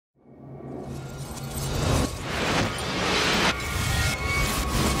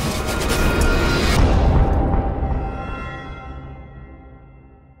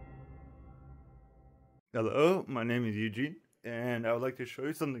Hello, my name is Eugene, and I would like to show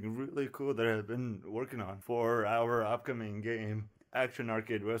you something really cool that I've been working on for our upcoming game, Action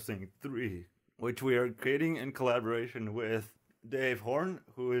Arcade Wrestling 3, which we are creating in collaboration with Dave Horn,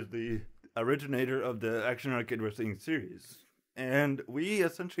 who is the originator of the Action Arcade Wrestling series. And we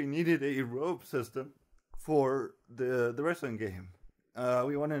essentially needed a rope system for the wrestling game.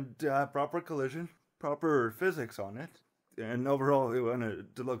 We wanted to have proper collision, proper physics on it, and overall we wanted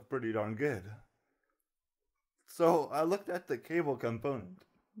it to look pretty darn good. So I looked at the cable component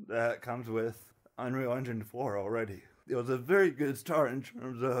that comes with Unreal Engine 4 already. It was a very good start in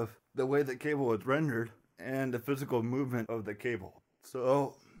terms of the way the cable was rendered and the physical movement of the cable.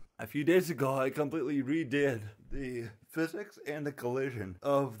 So a few days ago I completely redid the physics and the collision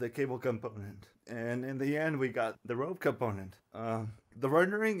of the cable component. And in the end we got the rope component. The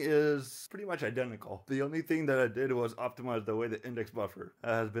rendering is pretty much identical. The only thing that I did was optimize the way the index buffer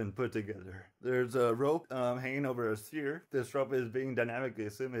has been put together. There's a rope hanging over a sphere. This rope is being dynamically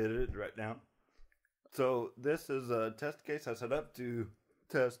simulated right now. So this is a test case I set up to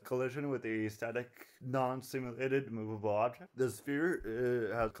test collision with a static, non-simulated movable object. The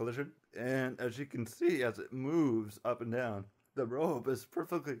sphere has collision, and as you can see, as it moves up and down, the rope is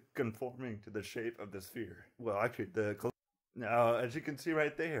perfectly conforming to the shape of the sphere. Well, actually, now, as you can see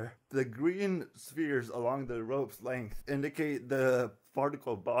right there, the green spheres along the rope's length indicate the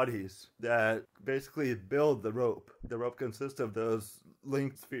particle bodies that basically build the rope. The rope consists of those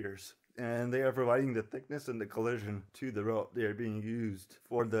linked spheres, and they are providing the thickness and the collision to the rope. They are being used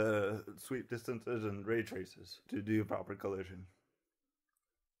for the sweep distances and ray traces to do proper collision.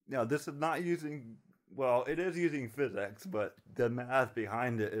 Now, this is not using, well, it is using physics, but the math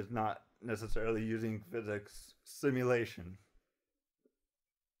behind it is not necessarily using physics simulation.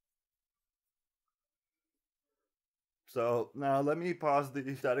 So now let me pause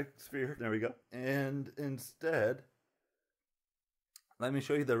the static sphere. There we go. And instead, let me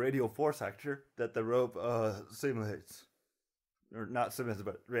show you the radial force actor that the rope simulates. Or not simulates,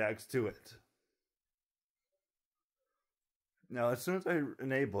 but reacts to it. Now, as soon as I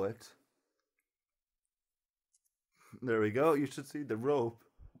enable it, there we go. You should see the rope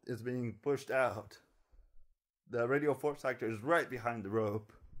is being pushed out. The radial force actor is right behind the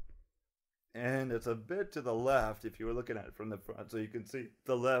rope. And it's a bit to the left if you were looking at it from the front. So you can see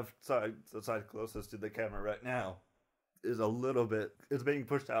the left side, the side closest to the camera right now, is a little bit, it's being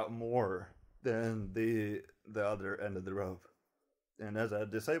pushed out more than the other end of the rope. And as I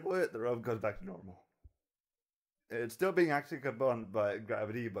disable it, the rope goes back to normal. It's still being actually compounded by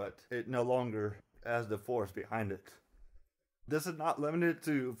gravity, but it no longer has the force behind it. This is not limited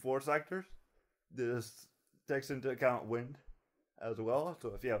to force actors. This takes into account wind as well.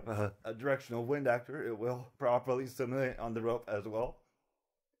 So if you have a directional wind actor, it will properly simulate on the rope as well.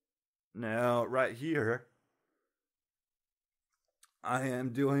 Now, right here, I am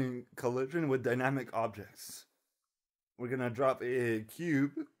doing collision with dynamic objects. We're going to drop a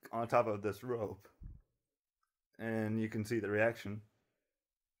cube on top of this rope. And you can see the reaction.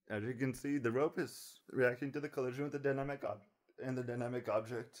 As you can see, the rope is reacting to the collision with the dynamic object. And the dynamic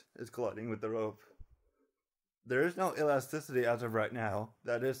object is colliding with the rope. There is no elasticity as of right now.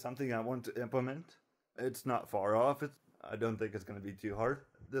 That is something I want to implement. It's not far off. I don't think it's going to be too hard.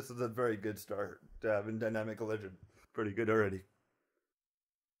 This is a very good start to having dynamic collision. Pretty good already.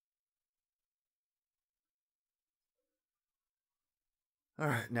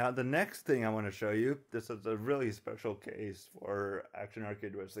 Alright, now the next thing I want to show you, this is a really special case for Action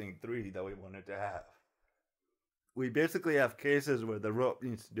Arcade Wrestling 3 that we wanted to have. We basically have cases where the rope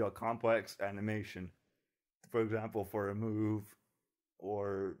needs to do a complex animation. For example, for a move,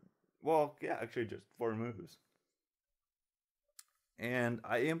 or, well, yeah, actually just for moves. And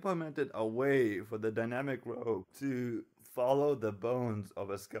I implemented a way for the dynamic rope to follow the bones of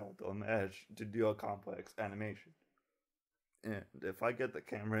a skeletal mesh to do a complex animation. And if I get the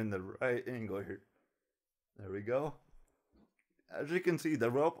camera in the right angle here, there we go. As you can see, the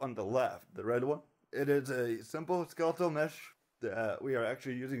rope on the left, the red one, it is a simple skeletal mesh that we are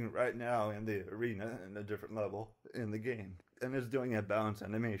actually using right now in the arena in a different level in the game, and it's doing a bounce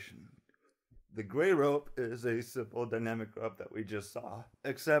animation. The gray rope is a simple dynamic rope that we just saw,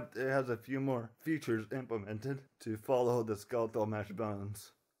 except it has a few more features implemented to follow the skeletal mesh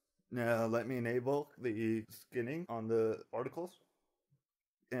bones. Now let me enable the skinning on the particles.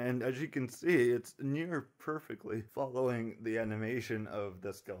 And as you can see, it's near perfectly following the animation of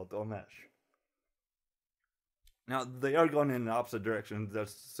the skeletal mesh. Now, they are going in opposite directions.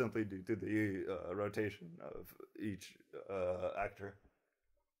 That's simply due to the rotation of each actor.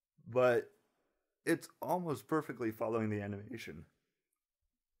 But it's almost perfectly following the animation.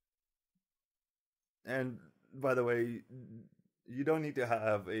 And by the way, you don't need to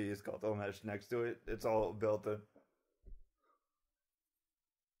have a skeletal mesh next to it. It's all built in.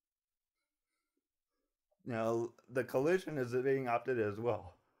 Now, the collision is being opted as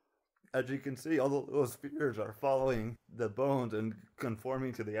well. As you can see, all the little spheres are following the bones and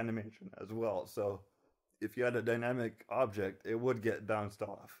conforming to the animation as well. So if you had a dynamic object, it would get bounced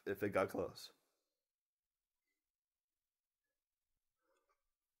off if it got close.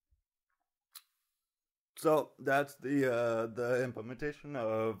 So that's the implementation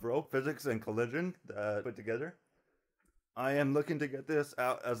of rope physics and collision that I put together. I am looking to get this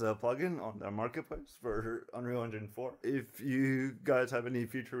out as a plugin on the marketplace for Unreal Engine 4. If you guys have any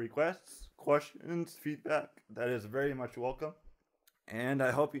future requests, questions, feedback, that is very much welcome. And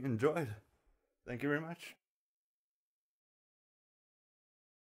I hope you enjoyed. Thank you very much.